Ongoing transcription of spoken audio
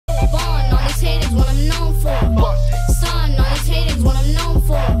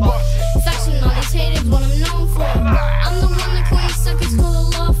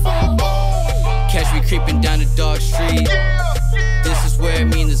breathe. This is where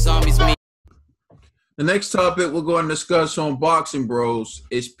me and the zombies meet. The next topic we're going to discuss on Boxing Bros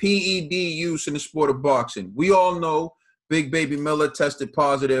is PED use in the sport of boxing. We all know Big Baby Miller tested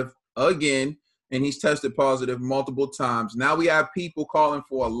positive again, and he's tested positive multiple times. Now we have people calling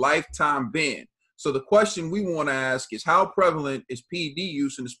for a lifetime ban. So the question we want to ask is, how prevalent is PED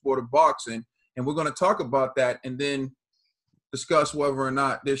use in the sport of boxing? And we're going to talk about that and then discuss whether or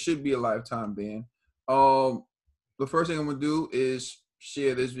not there should be a lifetime ban. The first thing I'm going to do is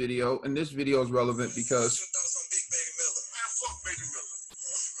share this video, and this video is relevant because Big Baby Miller. Man, fuck Baby Miller.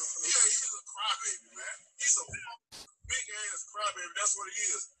 Yeah, he's a crybaby, man. He's a big ass crybaby. That's what he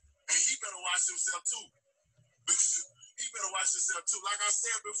is. And he better watch himself too. He better watch himself too. Like I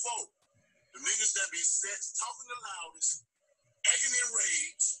said before, the niggas that be talking the loudest, acting in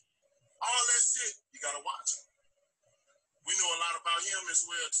rage, all that shit, you gotta watch him. We know a lot about him as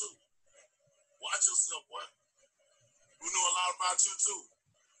well too. Watch yourself, boy. We know a lot about you too.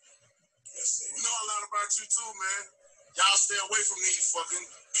 Yes, we know a lot about you too, man. Y'all stay away from these fucking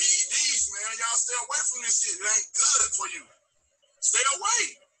PEDs, man. Y'all stay away from this shit. It ain't good for you. Stay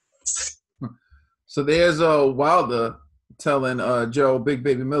away. So there's Wilder telling Joe Big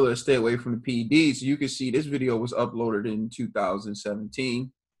Baby Miller to stay away from the PEDs. So you can see this video was uploaded in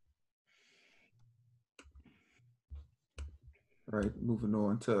 2017. All right, moving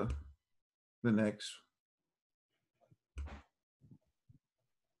on to the next.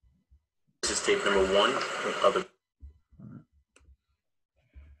 This is tape number 1 with other.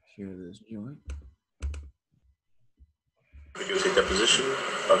 Share this joint. Produce a deposition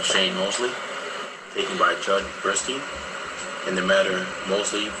of Shane Mosley, taken by Judge Burstein, in the matter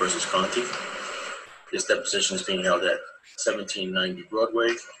Mosley versus Conti. This deposition is being held at 1790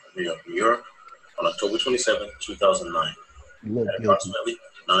 Broadway, New York, New York, on October 27, 2009, at approximately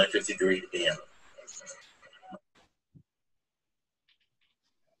 9:53 a.m.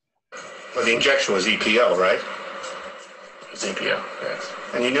 Well, the injection was EPO, right? It was EPO, yes.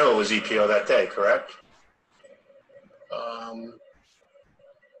 And you knew it was EPO that day, correct?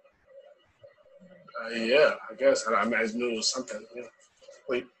 Yeah, I guess. I knew it was something. Yeah.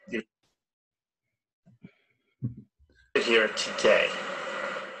 Wait, you here today.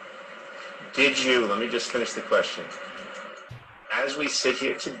 Did you, let me just finish the question. As we sit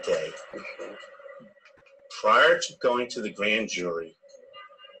here today, prior to going to the grand jury,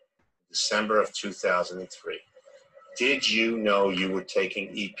 December of 2003, did you know you were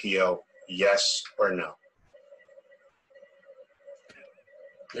taking EPO, yes or no?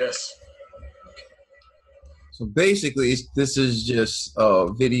 Yes. So basically, this is just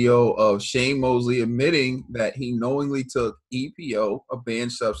a video of Shane Mosley admitting that he knowingly took EPO, a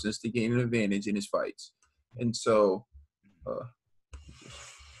banned substance, to gain an advantage in his fights. And so, right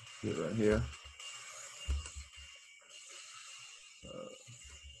here.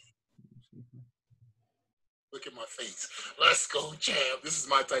 Look at my face. Let's go, champ. This is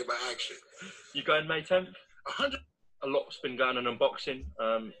my type of action. You going May 10th? 100. A lot's been going on in boxing.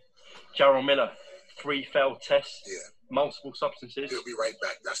 Jarrell Miller, 3 failed tests, Yeah. multiple substances. He'll be right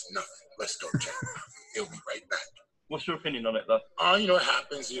back. That's nothing. Let's go, champ. He'll be right back. What's your opinion on it, though? It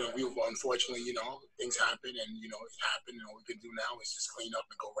happens. We unfortunately, things happen, and it happened. And all we can do now is just clean up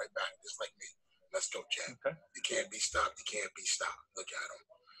and go right back, just like me. Let's go, champ. Okay. You can't be stopped. You can't be stopped. Look at him.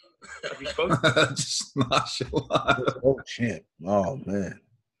 Have you spoken? Just nonchalant. Oh, champ. Oh, man.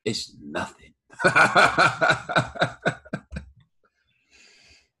 It's nothing.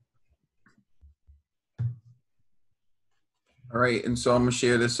 All right, and so I'm gonna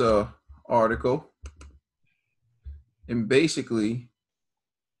share this article, and basically,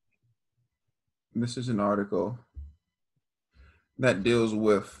 this is an article that deals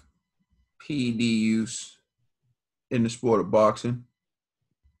with PED use in the sport of boxing.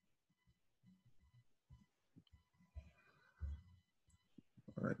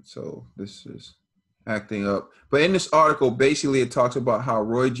 All right, so this is acting up. But in this article, basically, it talks about how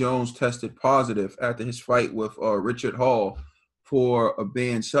Roy Jones tested positive after his fight with Richard Hall for a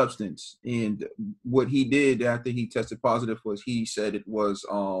banned substance. And what he did after he tested positive was he said it was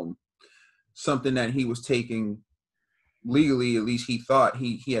something that he was taking legally, at least he thought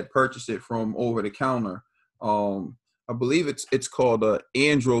he had purchased it from over the counter. I believe it's called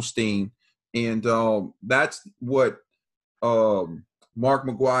androstenedione, and that's what Mark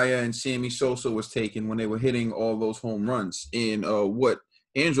McGuire and Sammy Sosa was taking when they were hitting all those home runs. And what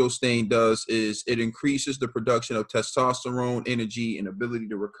androstenedione does is it increases the production of testosterone, energy, and ability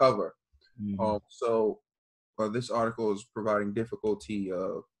to recover. So this article is providing difficulty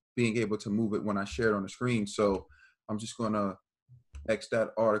being able to move it when I share it on the screen. So I'm just going to X that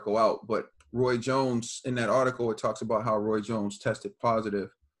article out. But Roy Jones, in that article, it talks about how Roy Jones tested positive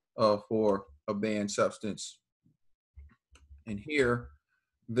for a banned substance. And here,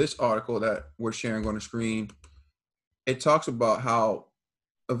 this article that we're sharing on the screen, it talks about how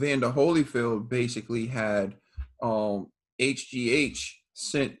Evander Holyfield basically had HGH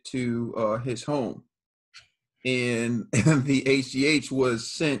sent to his home. And the HGH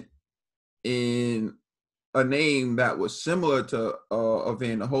was sent in a name that was similar to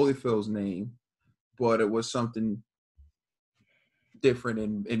Evander Holyfield's name, but it was something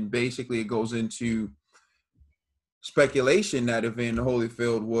different. And basically it goes into speculation that Evander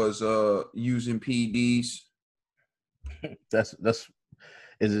Holyfield was using PEDs. That's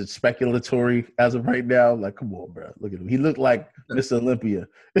is it speculatory as of right now? Like, come on, bro. Look at him. He looked like Mr. Olympia.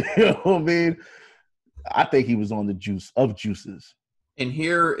 You know what I mean? I think he was on the juice of juices. And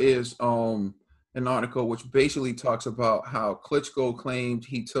here is an article which basically talks about how Klitschko claimed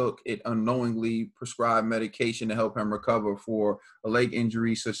he took it unknowingly prescribed medication to help him recover for a leg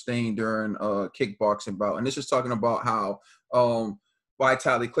injury sustained during a kickboxing bout. And this is talking about how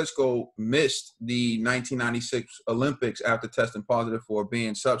Vitaly Klitschko missed the 1996 Olympics after testing positive for a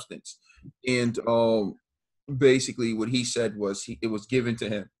banned substance. And basically what he said was it was given to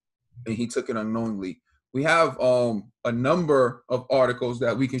him and he took it unknowingly. We have a number of articles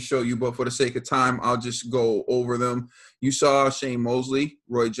that we can show you, but for the sake of time, I'll just go over them. You saw Shane Mosley,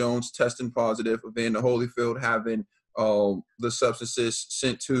 Roy Jones testing positive, Evander Holyfield having the substances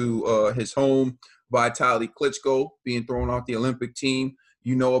sent to his home, Vitaly Klitschko being thrown off the Olympic team.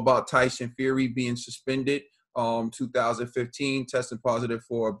 You know about Tyson Fury being suspended 2015, testing positive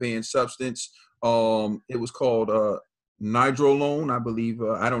for a banned substance. It was called nidrolone, I believe.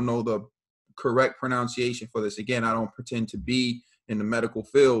 I don't know the correct pronunciation for this. Again, I don't pretend to be in the medical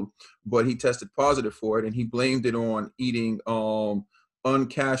field, but he tested positive for it, and he blamed it on eating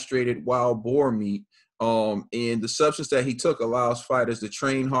uncastrated wild boar meat. And the substance that he took allows fighters to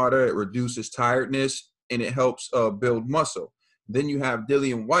train harder, it reduces tiredness, and it helps build muscle. Then you have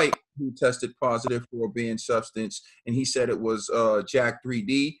Dillian White, who tested positive for a banned substance, and he said it was Jack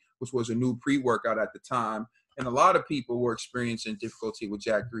 3D, which was a new pre-workout at the time. And a lot of people were experiencing difficulty with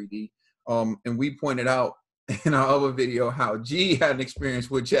Jack 3D. And we pointed out in our other video how G had an experience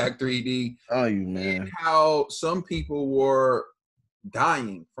with Jack 3D. Oh, you man. And how some people were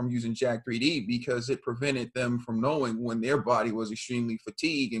dying from using Jack 3D because it prevented them from knowing when their body was extremely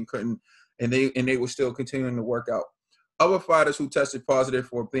fatigued and couldn't, and they were still continuing to work out. Other fighters who tested positive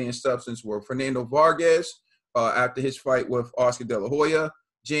for a banned substance were Fernando Vargas after his fight with Oscar De La Hoya.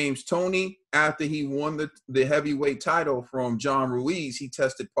 James Toney, after he won the heavyweight title from John Ruiz, he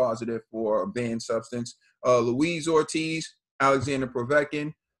tested positive for a banned substance. Luis Ortiz, Alexander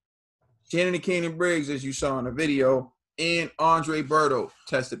Povetkin, Shannon Cannon Briggs, as you saw in the video, and Andre Berto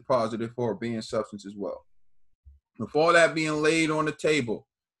tested positive for a banned substance as well. With all that being laid on the table,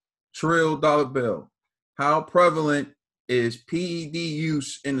 Trill Dollar Bill, how prevalent is PED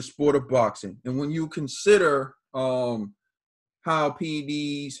use in the sport of boxing? And when you consider how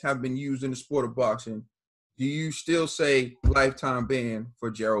PEDs have been used in the sport of boxing, do you still say lifetime ban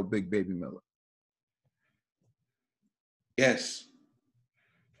for Jarrell Big Baby Miller? Yes.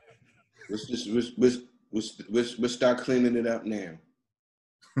 Let's start cleaning it up now.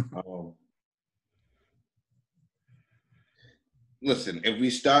 Listen, if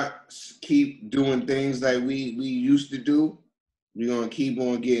we keep doing things like we used to do, we're gonna keep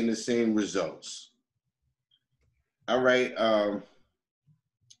on getting the same results. All right,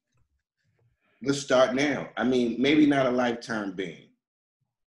 let's start now. I mean, maybe not a lifetime ban,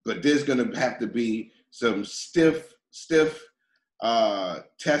 but there's gonna have to be some stiff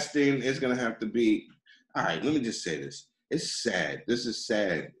testing. It's gonna have to be, all right, let me just say this. It's sad. This is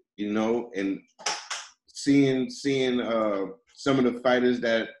sad, you know, and seeing some of the fighters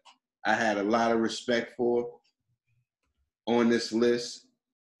that I had a lot of respect for on this list,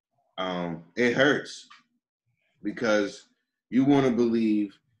 it hurts. Because you want to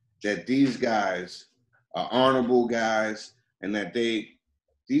believe that these guys are honorable guys and that these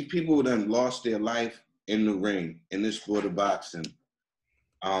people that have lost their life in the ring, in this sport of boxing.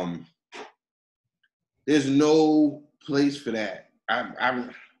 There's no place for that.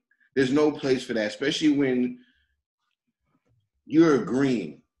 There's no place for that, especially when you're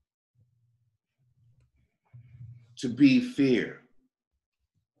agreeing to be fair.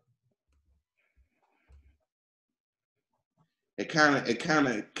 It kind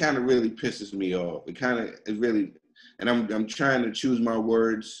of really pisses me off. And I'm trying to choose my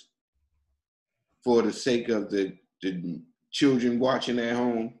words for the sake of the children watching at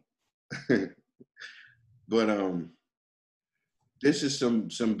home. But this is some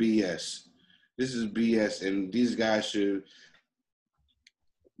BS. This is BS, and these guys should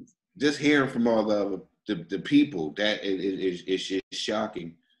just hearing from all the people that it's just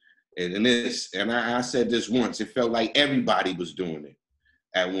shocking. And I said this once. It felt like everybody was doing it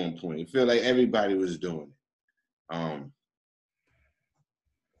at one point. It felt like everybody was doing it.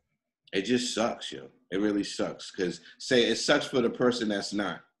 It just sucks, yo. It really sucks because it sucks for the person that's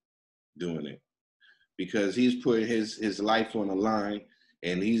not doing it because he's putting his life on the line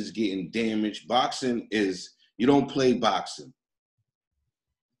and he's getting damaged. Boxing is, you don't play boxing.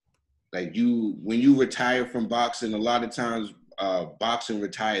 Like when you retire from boxing, a lot of times boxing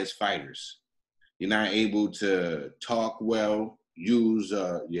retires fighters. You're not able to talk well, use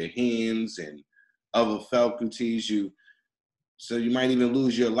your hands and other faculties. So you might even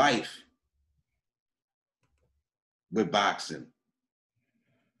lose your life with boxing.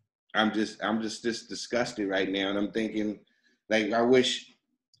 I'm just disgusted right now, and I'm thinking, like, I wish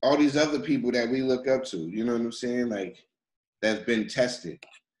all these other people that we look up to, you know what I'm saying, like, that's been tested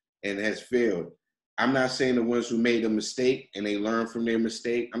and has failed. I'm not saying the ones who made a mistake and they learn from their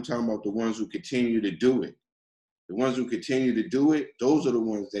mistake. I'm talking about the ones who continue to do it. The ones who continue to do it, those are the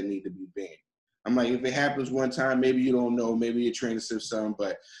ones that need to be banned. I'm like, if it happens one time, maybe you don't know, maybe you're trying to save something,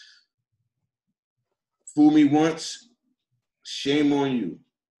 but fool me once, shame on you.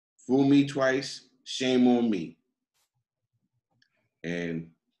 Fool me twice, shame on me. And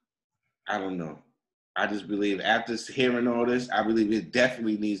I don't know. I just believe after hearing all this, I believe it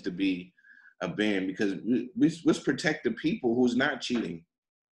definitely needs to be a ban because let's protect the people who's not cheating.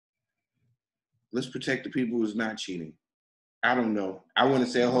 Let's protect the people who's not cheating. I don't know. I want to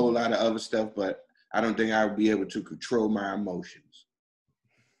say a whole lot of other stuff, but I don't think I would be able to control my emotions.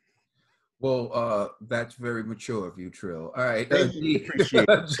 Well, that's very mature of you, Trill. All right. Appreciate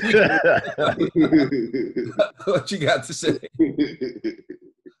it. What you got to say?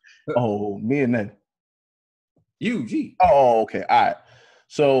 Oh, me and then. You, G. Oh, okay. All right.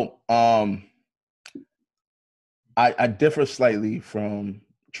 So I differ slightly from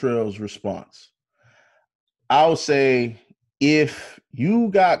Trill's response. I'll say if you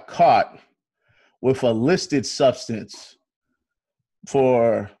got caught with a listed substance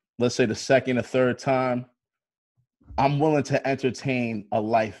for, let's say, the second or third time, I'm willing to entertain a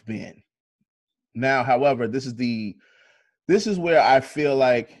life ban. Now, however, this is where I feel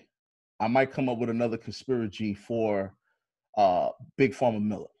like I might come up with another conspiracy for Big Pharma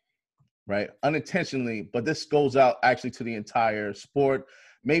Miller, right? Unintentionally, but this goes out actually to the entire sport,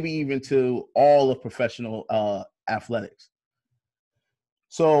 maybe even to all of professional athletics.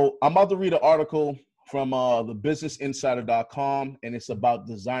 So I'm about to read an article from the businessinsider.com, and it's about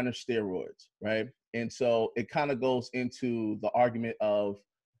designer steroids, right? And so it kind of goes into the argument of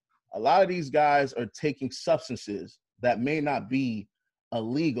a lot of these guys are taking substances that may not be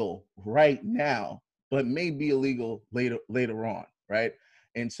illegal right now, but may be illegal later on, right?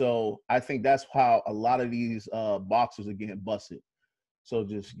 And so I think that's how a lot of these boxers are getting busted. So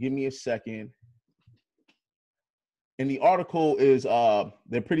just give me a second. And the article is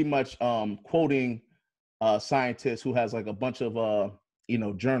they're pretty much quoting scientist who has like a bunch of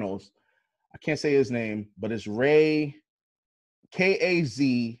journals. I can't say his name, but it's Ray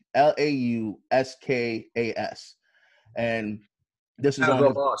Kazlauskas, and this is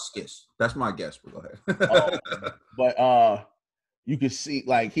on his, that's my guess, but go ahead. But you can see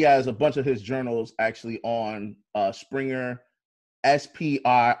like he has a bunch of his journals actually on Springer,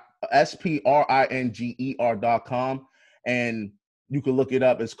 SPRINGER.com, and you can look it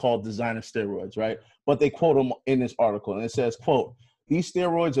up. It's called Designer Steroids, right? But they quote him in this article, and it says, quote, "These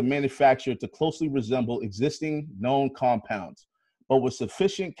steroids are manufactured to closely resemble existing known compounds, but with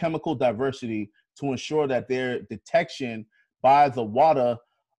sufficient chemical diversity to ensure that their detection by the WADA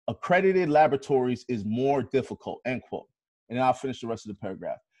accredited laboratories is more difficult," end quote. And I'll finish the rest of the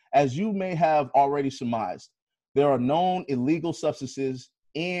paragraph. "As you may have already surmised, there are known illegal substances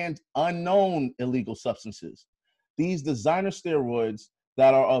and unknown illegal substances. These designer steroids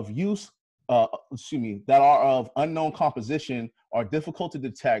that are of unknown composition are difficult to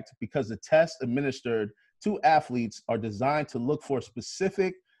detect because the tests administered to athletes are designed to look for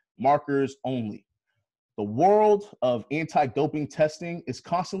specific markers only. The world of anti-doping testing is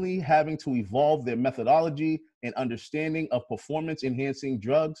constantly having to evolve their methodology and understanding of performance-enhancing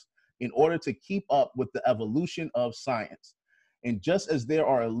drugs in order to keep up with the evolution of science. And just as there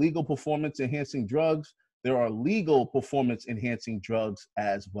are illegal performance-enhancing drugs, there are legal performance-enhancing drugs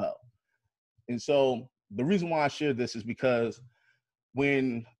as well." And so the reason why I share this is because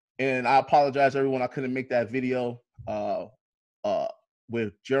and I apologize everyone, I couldn't make that video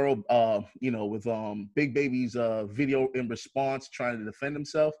with Jarrell, with Big Baby's video in response trying to defend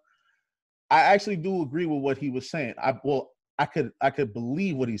himself. I actually do agree with what he was saying. I could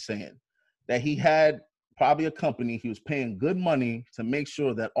believe what he's saying, that he had probably a company, he was paying good money to make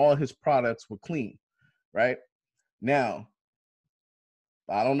sure that all his products were clean, right? Now,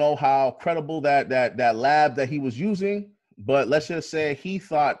 I don't know how credible that lab that he was using, but let's just say he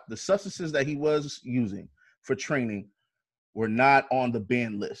thought the substances that he was using for training were not on the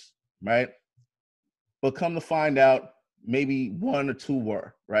ban list, right? But come to find out, maybe one or two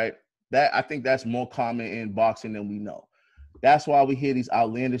were, right? That I think that's more common in boxing than we know. That's why we hear these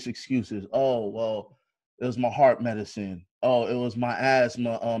outlandish excuses. Oh, well, it was my heart medicine. Oh, it was my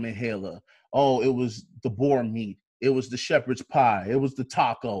asthma inhaler. Oh, it was the boar meat. It was the shepherd's pie. It was the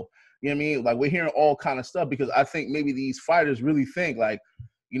taco. You know what I mean? Like, we're hearing all kind of stuff because I think maybe these fighters really think like,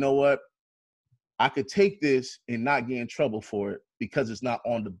 you know what? I could take this and not get in trouble for it because it's not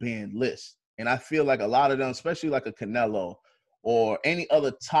on the banned list. And I feel like a lot of them, especially like a Canelo or any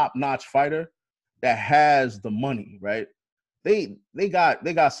other top-notch fighter that has the money, right? They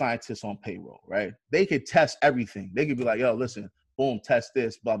got scientists on payroll, right? They could test everything. They could be like, yo, listen, boom, test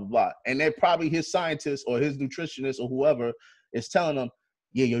this, blah, blah, blah. And they're probably his scientist or his nutritionist or whoever is telling them,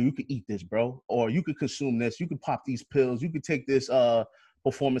 yeah, yo, you could eat this, bro. Or you could consume this. You could pop these pills. You could take this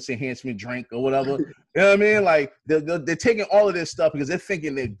performance enhancement drink or whatever. You know what I mean? Like, they're taking all of this stuff because they're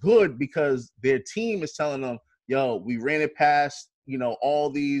thinking they're good because their team is telling them, yo, we ran it past, you know, all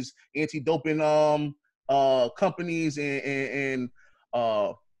these anti-doping companies and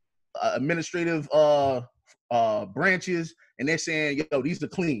administrative branches, and they're saying, yo, these are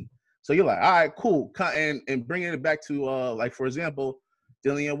clean. So you're like, all right, cool. And bringing it back to, like, for example,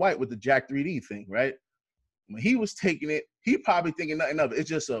 Dillian White with the Jack 3D thing, right? When he was taking it, he probably thinking nothing of it. It's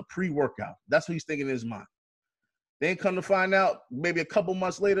just a pre-workout. That's what he's thinking in his mind. Then come to find out, maybe a couple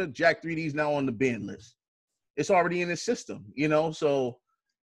months later, Jack 3D is now on the ban list. It's already in his system, you know? So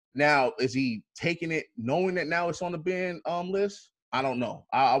now, is he taking it knowing that now it's on the ban list? I don't know.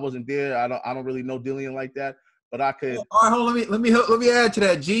 I wasn't there. I don't really know Dillian like that, but I could. All right, hold on. Let me add to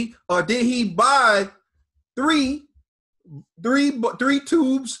that, G. Or did he buy three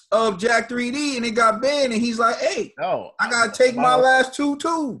tubes of Jack 3D and it got banned and he's like, hey, no, I gotta take my last 2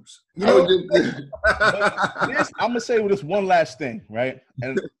 tubes. You know? I'm gonna say this one last thing, right?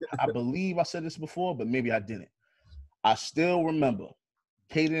 And I believe I said this before, but maybe I didn't. I still remember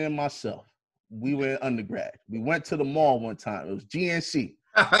Kaden and myself. We were in undergrad. We went to the mall one time. It was GNC.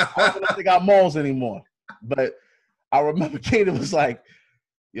 I don't know if they got malls anymore, but I remember Kaden was like,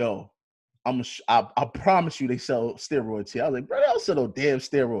 yo, I promise you they sell steroids here. I was like, bro, they don't sell no damn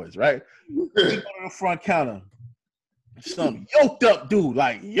steroids, right? We go to the front counter. Some yoked up dude,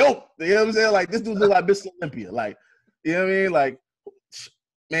 like yoked. You know what I'm saying? Like, this dude look like Mr. Olympia. Like, you know what I mean? Like,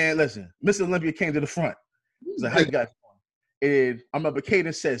 man, listen, Mr. Olympia came to the front. He's like, how you guys doing? And I remember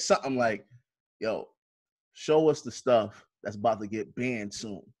Kaden said something like, yo, show us the stuff that's about to get banned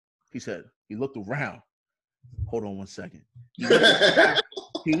soon. He said, he looked around. Hold on one second.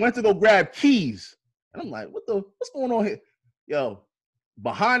 He went to go grab keys. And I'm like, what's going on here? Yo,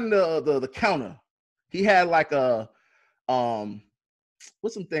 behind the counter, he had like a,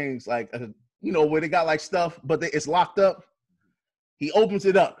 what's some things like, you know, where they got like stuff, but it's locked up. He opens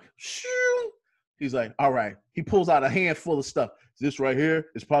it up. He's like, all right. He pulls out a handful of stuff. This right here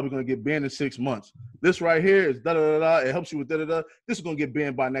is probably going to get banned in 6 months. This right here is da-da-da-da. It helps you with da-da-da. This is going to get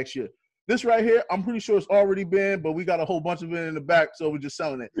banned by next year. This right here, I'm pretty sure it's already banned, but we got a whole bunch of it in the back, so we're just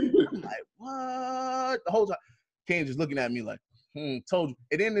selling it. I'm like, what? The whole time. Kaden just looking at me like, told you.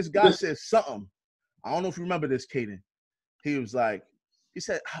 And then this guy said something. I don't know if you remember this, Kaden. He was like, he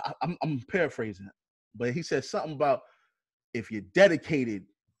said, I'm paraphrasing it, but he said something about if you're dedicated,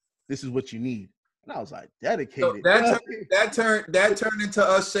 this is what you need. And I was like, dedicated. So that turned into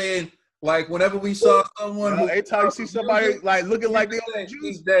us saying, like, whenever we saw someone who every time you see somebody like looking like they on the juice,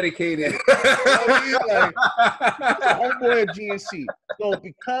 he's dedicated. Like, homeboy at GNC. So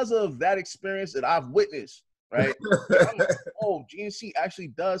because of that experience that I've witnessed, right? I'm like, oh, GNC actually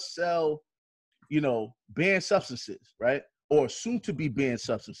does sell, you know, banned substances, right? Or soon to be banned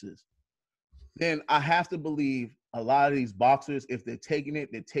substances. Then I have to believe a lot of these boxers, if they're taking it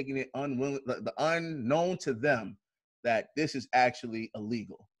unwilling, the unknown to them that this is actually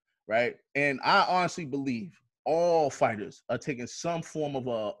illegal. Right. And I honestly believe all fighters are taking some form of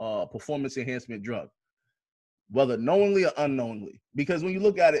a performance enhancement drug, whether knowingly or unknowingly. Because when you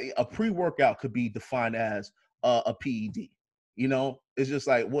look at it, a pre-workout could be defined as a PED. You know, it's just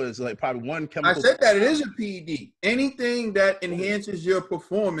like, what is like probably one chemical. I said that it is a PED. Anything that enhances your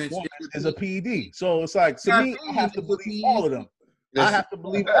performance is a PED. So it's like, to me, I have to believe all of them. I have to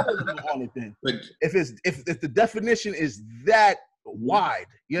believe all of them on it then. If the definition is that wide.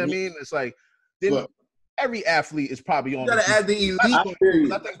 You know what I mean? It's like then Look, every athlete is probably on. You gotta add the illegal.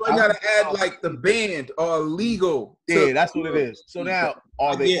 you. I think you gotta add like the banned or illegal. Yeah, that's what it is. So now,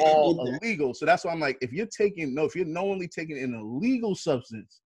 are they I all get that. illegal? So that's why I'm like, if you're knowingly taking an illegal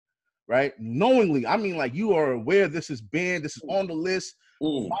substance, right? Knowingly, I mean, like you are aware this is banned, this is on the list.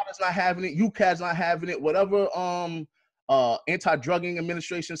 Father's not having it, UCAD's not having it, whatever. Anti-drugging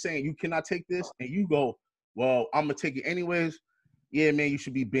administration saying you cannot take this, and you go, well, I'm gonna take it anyways. Yeah, man, you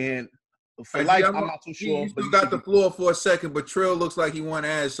should be banned. For life, I'm not too sure. You still got the floor for a second, but Trill looks like he want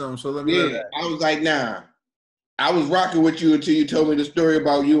to add something. So let me. Yeah, I was like, nah. I was rocking with you until you told me the story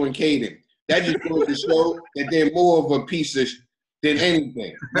about you and Caden. That just goes to show that they're more of a piece of than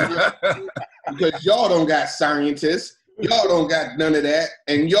anything. Because y'all don't got scientists. Y'all don't got none of that.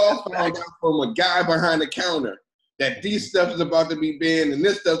 And y'all found out from a guy behind the counter that these stuff is about to be banned and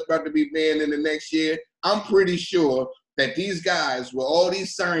this stuff's about to be banned in the next year. I'm pretty sure that these guys with all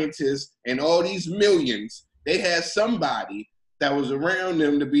these scientists and all these millions, they had somebody that was around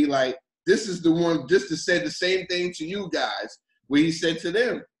them to be like, this is the one just to say the same thing to you guys, where he said to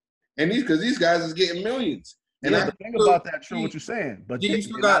them. And because these guys is getting millions. And the thing about that, true, what you're saying, but they're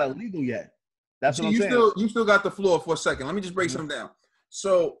not illegal yet. That's what I'm saying. You still got the floor for a second. Let me just break something down.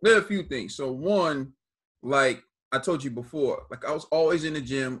 So there are a few things. So one, like I told you before, like I was always in the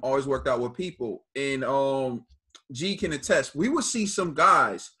gym, always worked out with people. And G can attest, we would see some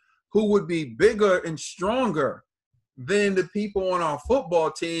guys who would be bigger and stronger than the people on our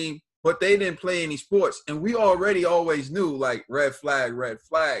football team, but they didn't play any sports. And we already always knew, like, red flag, red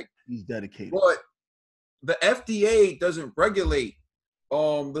flag. He's dedicated. But the FDA doesn't regulate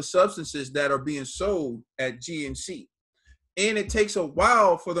the substances that are being sold at GNC. And it takes a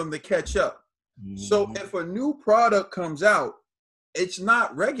while for them to catch up. So if a new product comes out, it's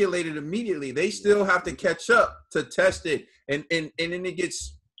not regulated immediately. They still have to catch up to test it. And then it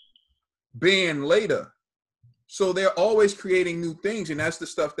gets banned later. So they're always creating new things. And that's the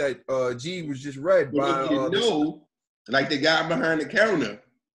stuff that G was just read by. Like the guy behind the counter.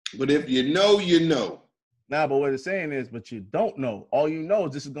 But if you know, you know. Nah, but what it's saying is, but you don't know. All you know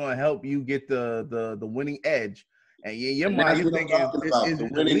is this is going to help you get the winning edge. And in your mind, you're thinking this is the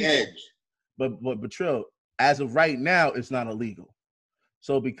winning edge. But Trill, as of right now, it's not illegal.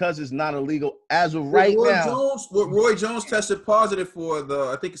 So because it's not illegal as of right now, what Roy Jones tested positive for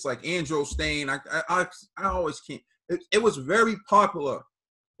I think it's like androstenedione. I always can't. It was very popular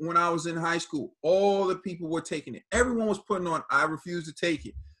when I was in high school. All the people were taking it. Everyone was putting on, I refuse to take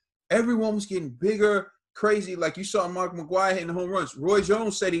it. Everyone was getting bigger, crazy. Like you saw Mark McGwire hitting home runs. Roy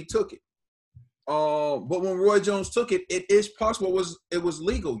Jones said he took it. But when Roy Jones took it, it is possible it was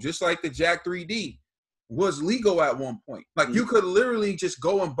legal, just like the Jack 3D was legal at one point. Like you could literally just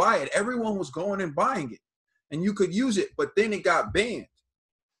go and buy it. Everyone was going and buying it, and you could use it. But then it got banned.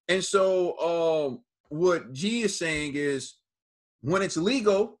 And so what G is saying is, when it's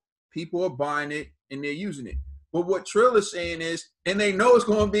legal, people are buying it and they're using it. But what Trill is saying is, and they know it's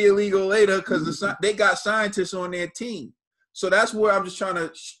going to be illegal later because they got scientists on their team. So that's where I'm just trying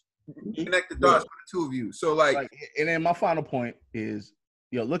to connect the dots for the two of you. So like, and then my final point is,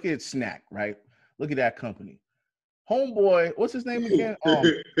 look at Snack, right? Look at that company. Homeboy, what's his name again?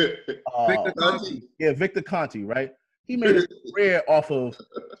 Victor Conti. Yeah, Victor Conti, right? He made a career off of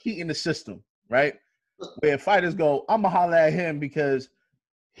cheating the system, right? Where fighters go, I'm gonna holler at him because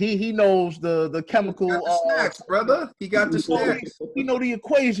he knows the chemical. He got the snacks, brother. He got the snacks. He know the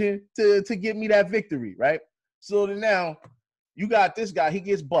equation to get me that victory, right? So then now you got this guy. He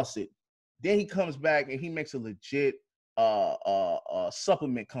gets busted. Then he comes back and he makes a legit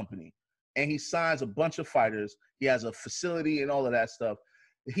supplement company. And he signs a bunch of fighters. He has a facility and all of that stuff.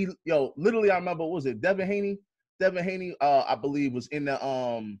 Literally, I remember, what was it, Devin Haney? Devin Haney, I believe, was in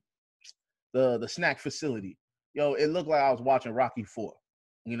the snack facility. It looked like I was watching Rocky IV.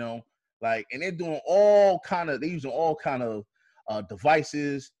 And they're doing they're using all kind of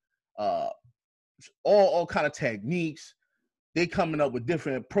devices, all kind of techniques. They coming up with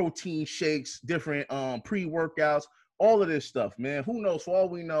different protein shakes, different pre-workouts, all of this stuff, man. Who knows? For all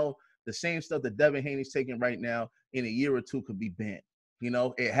we know, the same stuff that Devin Haney's taking right now in a year or two could be banned.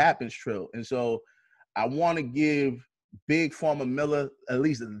 It happens, Trill. And so I want to give Big Pharma Miller at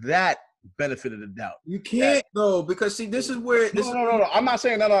least that benefit of the doubt. You can't though, because see, this is where No. I'm not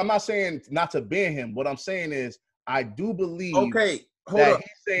saying I'm not saying not to ban him. What I'm saying is I do believe he's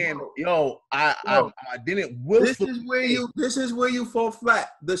saying, I didn't willfully. This is where you fall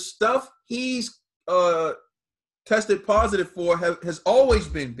flat. The stuff he's tested positive for has always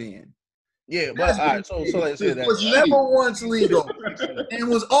been banned. Yeah, but all right, so let's say that. Was never once legal and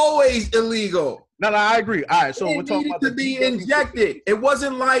was always illegal. No, I agree. All right, so It we're talking needed about to the be PED. injected. It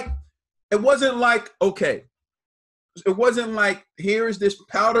wasn't like okay. It wasn't like here is this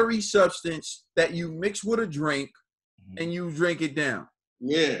powdery substance that you mix with a drink and you drink it down.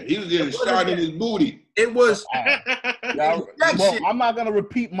 Yeah, he was getting shot in his booty. It was. Well, I'm not gonna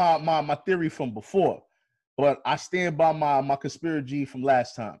repeat my theory from before, but I stand by my conspiracy from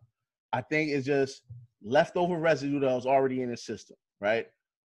last time. I think it's just leftover residue that was already in the system, right?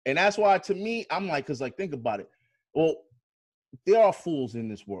 And that's why, to me, I'm like, because like, think about it. Well, there are fools in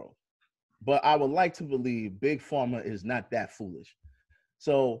this world, but I would like to believe Big Pharma is not that foolish.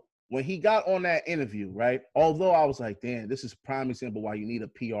 So when he got on that interview, right? Although I was like, damn, this is a prime example why you need a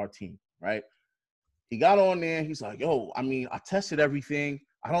PR team, right? He got on there. He's like, yo, I mean, I tested everything.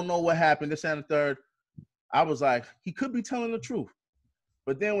 I don't know what happened, this and the third. I was like, he could be telling the truth.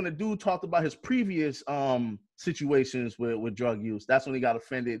 But then when the dude talked about his previous situations with drug use, that's when he got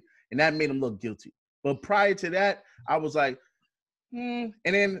offended, and that made him look guilty. But prior to that, I was like, and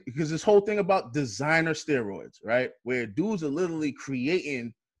then because this whole thing about designer steroids, right, where dudes are literally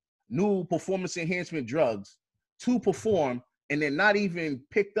creating new performance enhancement drugs to perform, and they're not even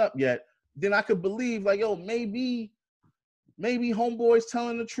picked up yet, then I could believe, like, yo, maybe homeboy's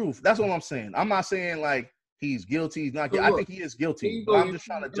telling the truth. That's what I'm saying. I'm not saying like he's guilty. He's not guilty. I think he is guilty. But I'm just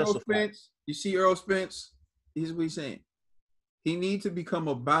trying to justify. You see Earl Spence? Here's what he's saying. He needs to become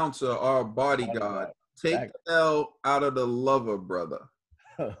a bouncer or a bodyguard. Take the L out of the lover, brother.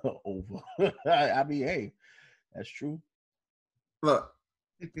 Over. I mean, hey, that's true. Look.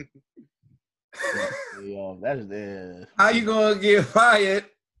 Yo, that's there. How you gonna get fired?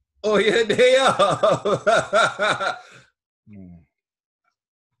 Oh, yeah, they are.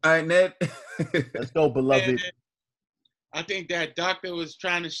 All right, Ned. Let's go, beloved. I think that doctor was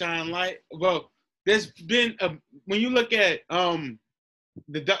trying to shine light. Well, there's been when you look at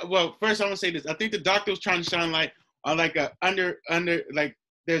well, first I want to say this. I think the doctor was trying to shine light on like a under like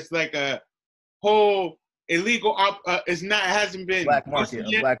there's like a whole illegal hasn't been black market,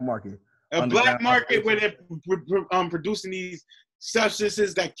 a black market where they're producing these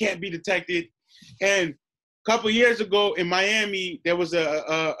substances that can't be detected. And a couple years ago in Miami, there was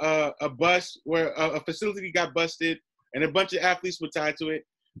a bust where a facility got busted and a bunch of athletes were tied to it.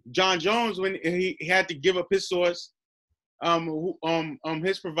 John Jones, when he had to give up his source,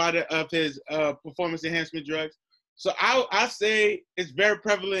 his provider of his performance enhancement drugs. So I say it's very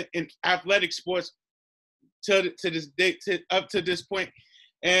prevalent in athletic sports to this day, up to this point.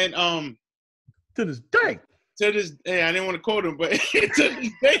 And to this day. To this day, I didn't want to quote him, but to this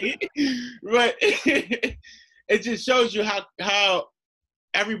day, but it just shows you how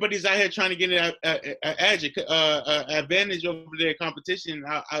everybody's out here trying to get an advantage over their competition.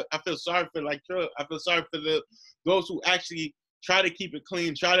 I feel sorry for I feel sorry for those who actually try to keep it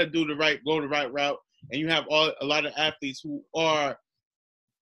clean, try to go the right route, and you have a lot of athletes who are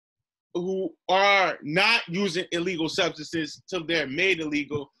not using illegal substances till they're made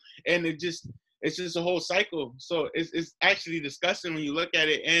illegal, and it's just a whole cycle. So it's actually disgusting when you look at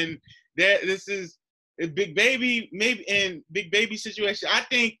it. And this is a Big Baby, maybe in Big Baby situation. I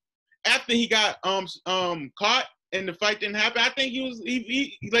think after he got caught and the fight didn't happen, I think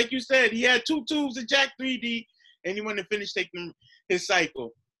he like you said, he had 2 tubes of Jack 3D, and he wanted to finish taking his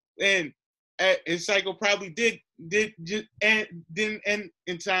cycle. And his cycle probably didn't end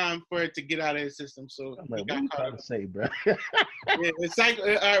in time for it to get out of his system. So I'm like, what are you trying to say, bro? Yeah, the cycle.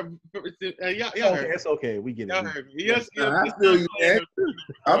 Y'all heard. It's okay. We get it. Y'all heard me. I feel you, man.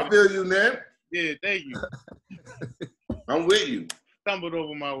 I feel you, man. Yeah, thank you. I'm with you. Stumbled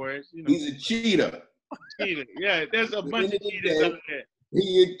over my words. You know. He's a cheater. Cheater. Yeah, there's a bunch of cheaters out there.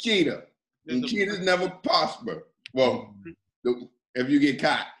 He a cheater. And cheaters never prosper. Well, if you get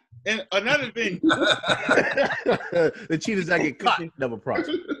caught. And another thing, the cheaters that get caught never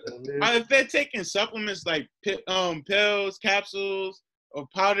prosper. If they're taking supplements like pills, capsules, or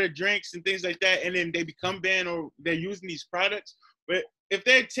powdered drinks and things like that, and then they become banned or they're using these products, but if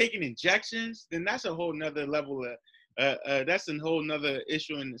they're taking injections, then that's a whole nother level of that's a whole nother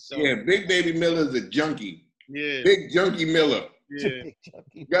issue in itself. Yeah, Big Baby Miller is a junkie. Yeah, Big Junkie Miller. Yeah,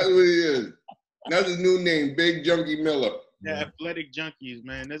 that's what he is. That's his new name, Big Junkie Miller. Yeah, athletic junkies,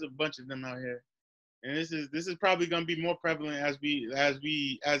 man. There's a bunch of them out here, and this is probably gonna be more prevalent as the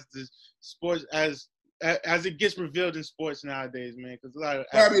sports as it gets revealed in sports nowadays, man. Because a lot of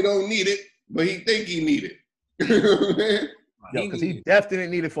probably don't need it, but he think he need it. Because he definitely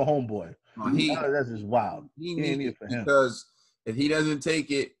didn't need it for homeboy. That's just wild. He need it for him because if he doesn't take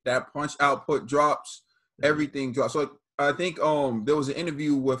it, that punch output drops, everything drops. So I think there was an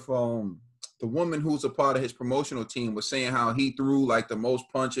interview with the woman who's a part of his promotional team was saying how he threw like the most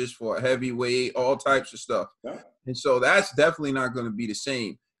punches for a heavyweight, all types of stuff. Yeah. And so that's definitely not going to be the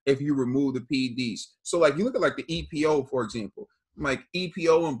same if you remove the PEDs. So like you look at like the EPO, for example, like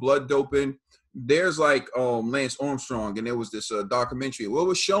EPO and blood doping. There's like Lance Armstrong, and there was this documentary. What it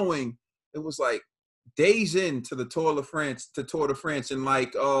was showing, it was like days into the Tour de France, and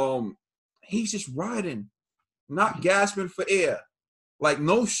like he's just riding, not gasping for air. Like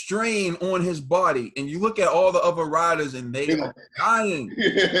no strain on his body. And you look at all the other riders and they are dying.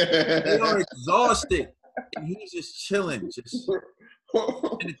 They are exhausted. And he's just chilling. And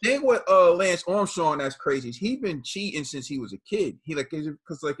the thing with Lance Armstrong that's crazy is he's been cheating since he was a kid.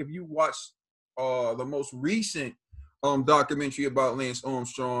 Because if you watch the most recent documentary about Lance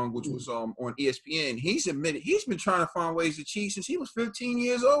Armstrong, which was on ESPN, he's admitted he's been trying to find ways to cheat since he was 15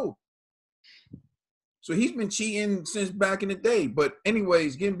 years old. So he's been cheating since back in the day. But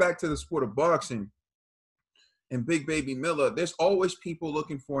anyways, getting back to the sport of boxing and Big Baby Miller, there's always people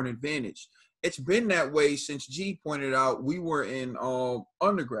looking for an advantage. It's been that way since G pointed out we were in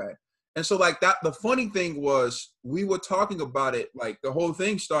undergrad. And so like that, the funny thing was we were talking about it, like the whole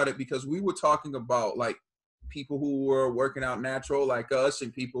thing started because we were talking about like people who were working out natural like us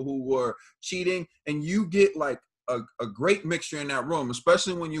and people who were cheating. And you get like a great mixture in that room,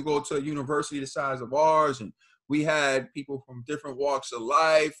 especially when you go to a university the size of ours. And we had people from different walks of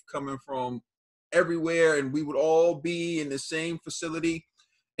life coming from everywhere, and we would all be in the same facility,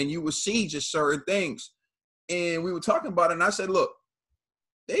 and you would see just certain things. And we were talking about it, and I said, look,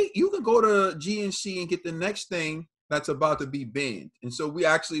 you can go to GNC and get the next thing that's about to be banned. And so we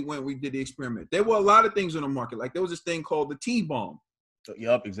actually we did the experiment. There were a lot of things on the market. Like there was this thing called the T-bomb.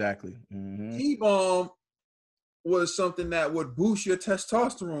 Yup, exactly. Mm-hmm. T-bomb was something that would boost your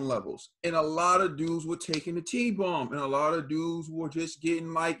testosterone levels. And a lot of dudes were taking the T-bomb, and a lot of dudes were just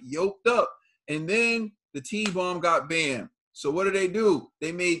getting like yoked up. And then the T-bomb got banned. So what do?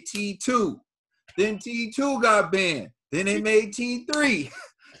 They made T2. Then T2 got banned. Then they made T3.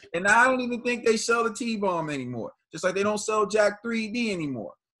 And I don't even think they sell the T-bomb anymore. Just like they don't sell Jack 3D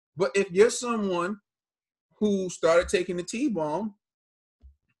anymore. But if you're someone who started taking the T-bomb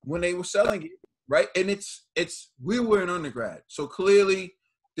when they were selling it, right? And we were in undergrad. So clearly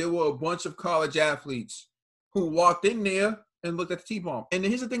there were a bunch of college athletes who walked in there and looked at the T-bomb. And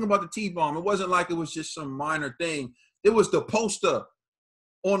here's the thing about the T-bomb. It wasn't like it was just some minor thing. It was the poster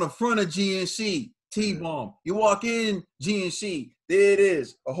on the front of GNC, T-bomb. You walk in GNC, there it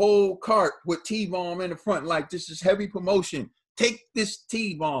is, a whole cart with T-bomb in the front. Like, this is heavy promotion. Take this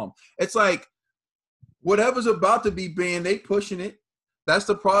T-bomb. It's like whatever's about to be banned, they pushing it. That's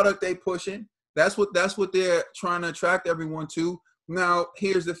the product they pushing. That's what they're trying to attract everyone to. Now,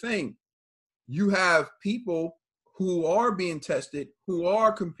 here's the thing. You have people who are being tested, who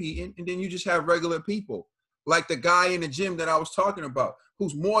are competing, and then you just have regular people. Like the guy in the gym that I was talking about,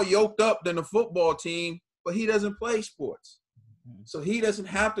 who's more yoked up than the football team, but he doesn't play sports. So he doesn't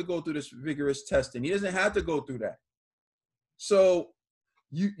have to go through this vigorous testing. He doesn't have to go through that. So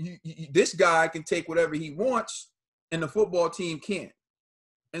this guy can take whatever he wants, and the football team can't.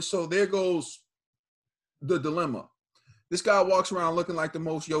 And so there goes the dilemma. This guy walks around looking like the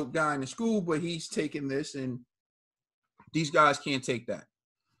most yoked guy in the school, but he's taking this, and these guys can't take that.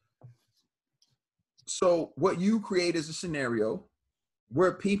 So what you create is a scenario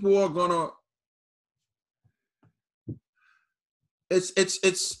where people are gonna.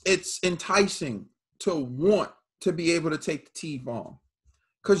 It's enticing to want to be able to take the T-bomb.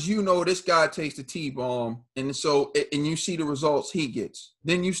 Because you know this guy takes the T-bomb, and you see the results he gets.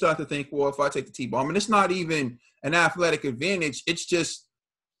 Then you start to think, well, if I take the T-bomb, and it's not even an athletic advantage, it's just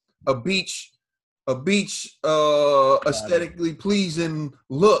a beach aesthetically pleasing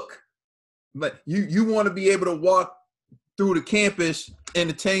look. But you want to be able to walk through the campus in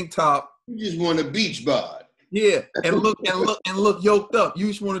a tank top. You just want a beach bod. Yeah, and look yoked up. You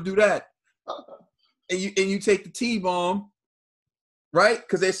just want to do that, and you take the T-bomb. Right?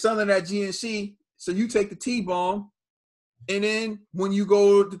 Because they're selling at GNC. So you take the T-bomb, and then when you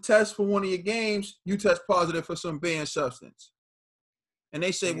go to test for one of your games, you test positive for some banned substance. And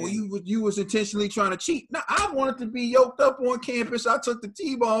they say, well, you was intentionally trying to cheat. No, I wanted to be yoked up on campus. I took the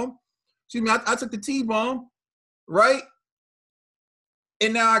T-bomb. Excuse me, I took the T-bomb, right?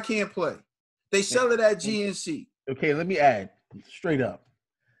 And now I can't play. They sell it at GNC. Okay, let me add straight up.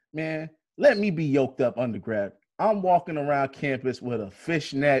 Man, let me be yoked up undergrad. I'm walking around campus with a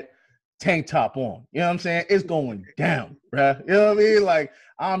fishnet tank top on. You know what I'm saying? It's going down, bruh. You know what I mean? Like,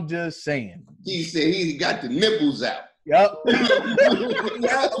 I'm just saying. He said he got the nipples out. Yep.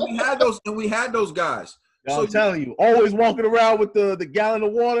 we had those guys. So I'm telling you, always walking around with the gallon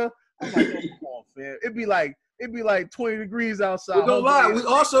of water. I'm like, oh, come on, fam. It'd be like 20 degrees outside. But don't lie. We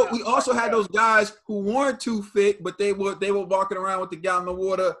also had those guys who weren't too fit, but they were walking around with the gallon of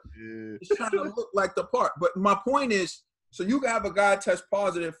water, just trying to look like the part. But my point is, so you can have a guy test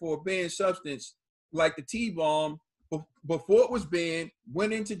positive for a banned substance like the T-bomb before it was banned,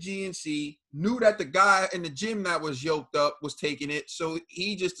 went into GNC, knew that the guy in the gym that was yoked up was taking it, so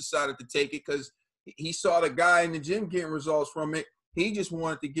he just decided to take it because he saw the guy in the gym getting results from it. He just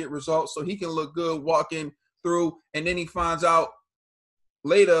wanted to get results so he can look good walking through, and then he finds out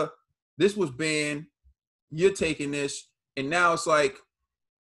later this was banned, you're taking this, and now it's like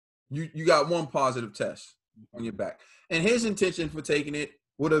you got one positive test on your back. And his intention for taking it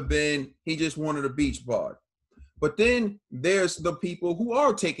would have been he just wanted a beach bar. But then there's the people who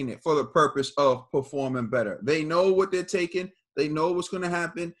are taking it for the purpose of performing better. They know what they're taking, they know what's going to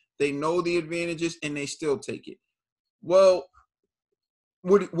happen, they know the advantages, and they still take it. Well,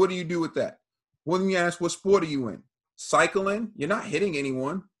 what do you do with that? When you ask, what sport are you in? Cycling, you're not hitting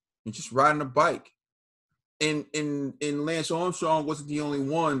anyone. You're just riding a bike. And Lance Armstrong wasn't the only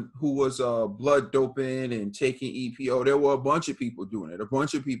one who was blood doping and taking EPO. There were a bunch of people doing it. A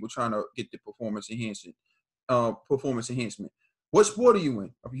bunch of people trying to get the performance enhancement. What sport are you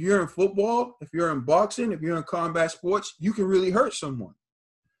in? If you're in football, if you're in boxing, if you're in combat sports, you can really hurt someone.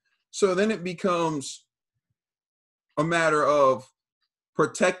 So then it becomes a matter of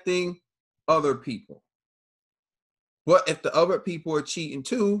protecting other people. But if the other people are cheating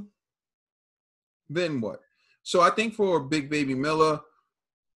too, then what? So I think for Big Baby Miller,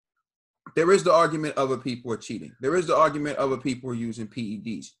 there is the argument other people are cheating. There is the argument other people are using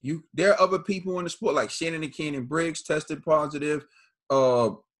PEDs. There are other people in the sport, like Shannon and Cannon Briggs tested positive,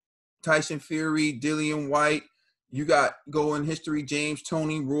 Tyson Fury, Dillian White. You got going history, James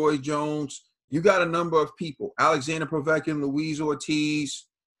Toney, Roy Jones. You got a number of people, Alexander Povetkin, Luis Ortiz.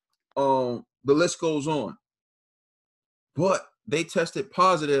 The list goes on. But they tested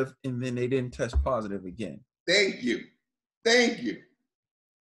positive, and then they didn't test positive again. Thank you.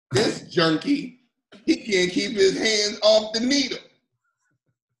 This junkie, he can't keep his hands off the needle.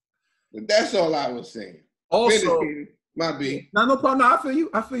 But that's all I was saying. Also, my B. No problem. No,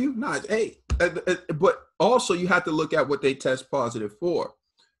 I feel you. Nah, hey, but also you have to look at what they test positive for.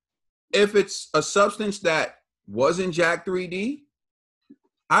 If it's a substance that wasn't Jack 3D,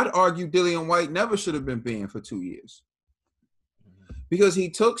 I'd argue Dillian White never should have been banned for 2 years. Because he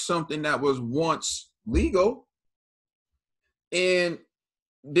took something that was once legal and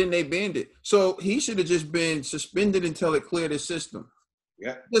then they banned it. So he should have just been suspended until it cleared his system.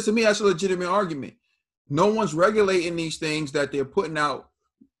 Yeah. Because to me, that's a legitimate argument. No one's regulating these things that they're putting out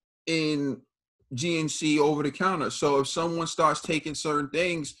in GNC over the counter. So if someone starts taking certain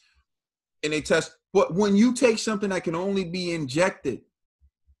things and they test, but when you take something that can only be injected,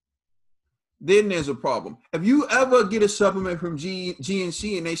 then there's a problem. If you ever get a supplement from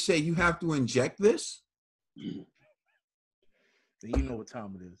GNC and they say you have to inject this, then you know what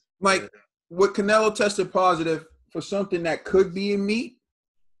time it is. Like what Canelo tested positive for something that could be in meat,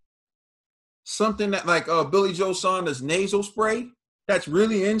 something that like Billy Joe Saunders nasal spray, that's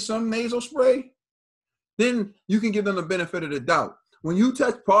really in some nasal spray, then you can give them the benefit of the doubt. When you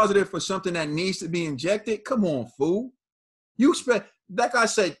test positive for something that needs to be injected, come on, fool. You expect, like I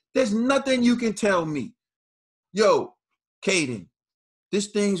said, there's nothing you can tell me. Yo, Caden, this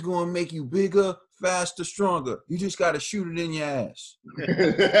thing's going to make you bigger, faster, stronger. You just got to shoot it in your ass.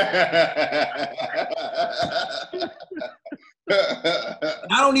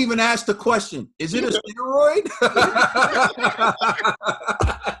 I don't even ask the question. Is it a steroid?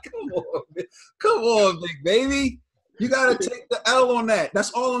 Come on, big baby. You got to take the L on that.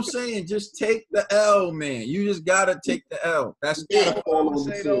 That's all I'm saying. Just take the L, man. You just got to take the L. That's all I'm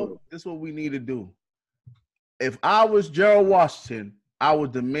saying, though. This is what we need to do. If I was Gerald Washington, I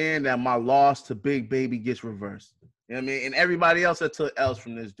would demand that my loss to Big Baby gets reversed. You know what I mean? And everybody else that took L's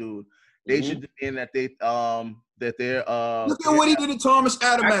from this dude, they should demand that they're look at what he did to Thomas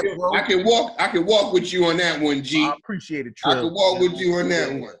Adamak, bro. I can walk with you on that one, G. I appreciate it, Trill. I can walk with you on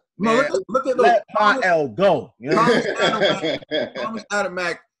that one. No, look at let my L go. You know? Thomas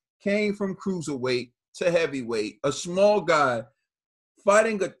Adamak came from cruiserweight to heavyweight, a small guy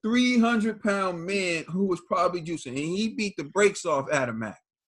fighting a 300-pound man who was probably juicing, and he beat the brakes off Adamak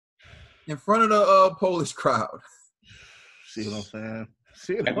in front of the Polish crowd. See what I'm saying?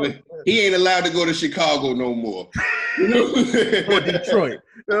 He ain't allowed to go to Chicago no more. Or Detroit.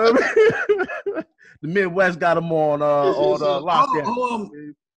 The Midwest got him on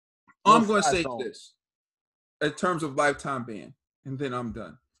lockdown. I'm going to say this in terms of lifetime ban, and then I'm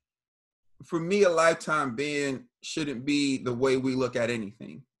done. For me, a lifetime ban shouldn't be the way we look at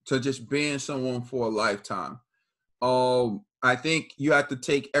anything. to just ban someone for a lifetime. I think you have to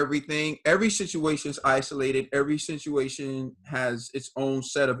take everything. Every situation is isolated. Every situation has its own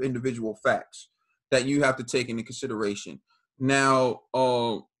set of individual facts that you have to take into consideration. Now,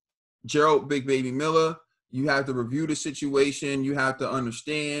 Jarrell Big Baby Miller, you have to review the situation. You have to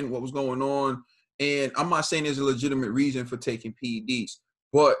understand what was going on. And I'm not saying there's a legitimate reason for taking PEDs,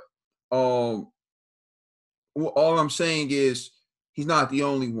 but all I'm saying is he's not the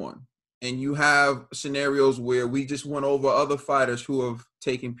only one. And you have scenarios where we just went over other fighters who have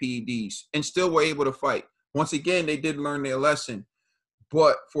taken PEDs and still were able to fight. Once again, they did learn their lesson.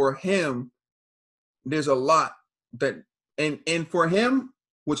 But for him, there's a lot that, and for him,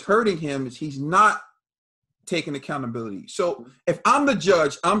 what's hurting him is he's not taking accountability. So if I'm the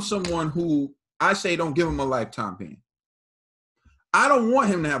judge, I'm someone who I say don't give him a lifetime ban. I don't want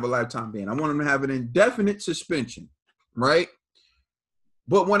him to have a lifetime ban. I want him to have an indefinite suspension, right?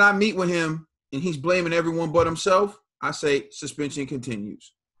 But when I meet with him and he's blaming everyone but himself, I say suspension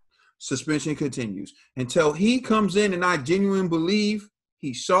continues. Suspension continues until he comes in and I genuinely believe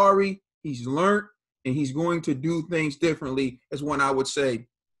he's sorry, he's learned, and he's going to do things differently. Is when I would say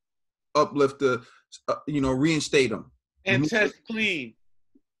uplift the, reinstate him. And test clean.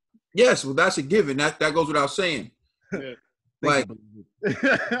 Yes, well, that's a given. That goes without saying. Yeah. Like,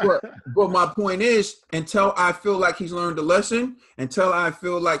 but my point is, until I feel like he's learned the lesson, until I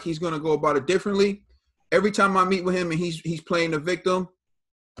feel like he's going to go about it differently, every time I meet with him and he's playing the victim,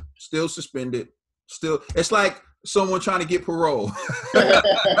 still suspended. Still, it's like someone trying to get parole.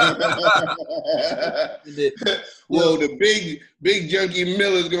 Well, the big junkie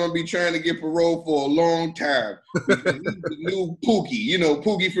Miller's gonna be trying to get parole for a long time. Because he's the new Pookie.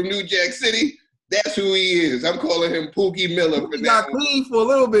 Pookie from New Jack City. That's who he is. I'm calling him Pookie Miller. Pookie got clean for a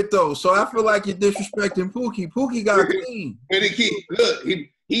little bit though, so I feel like you're disrespecting Pookie. Pookie got clean. But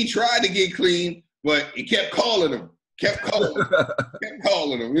he tried to get clean, but he kept calling him. Kept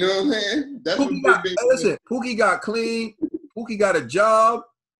calling him. You know what I'm saying? That's listen, Pookie got clean. Pookie got a job.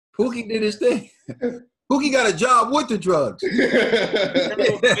 Pookie did his thing. Pookie got a job with the drugs.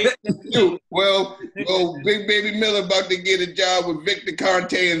 well, Big Baby Miller about to get a job with Victor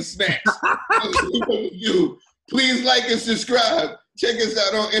Conte and Snacks. Please like and subscribe. Check us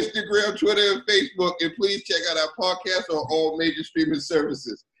out on Instagram, Twitter, and Facebook. And please check out our podcast on all major streaming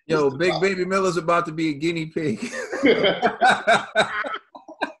services. Yo, Big Baby Miller's about to be a guinea pig.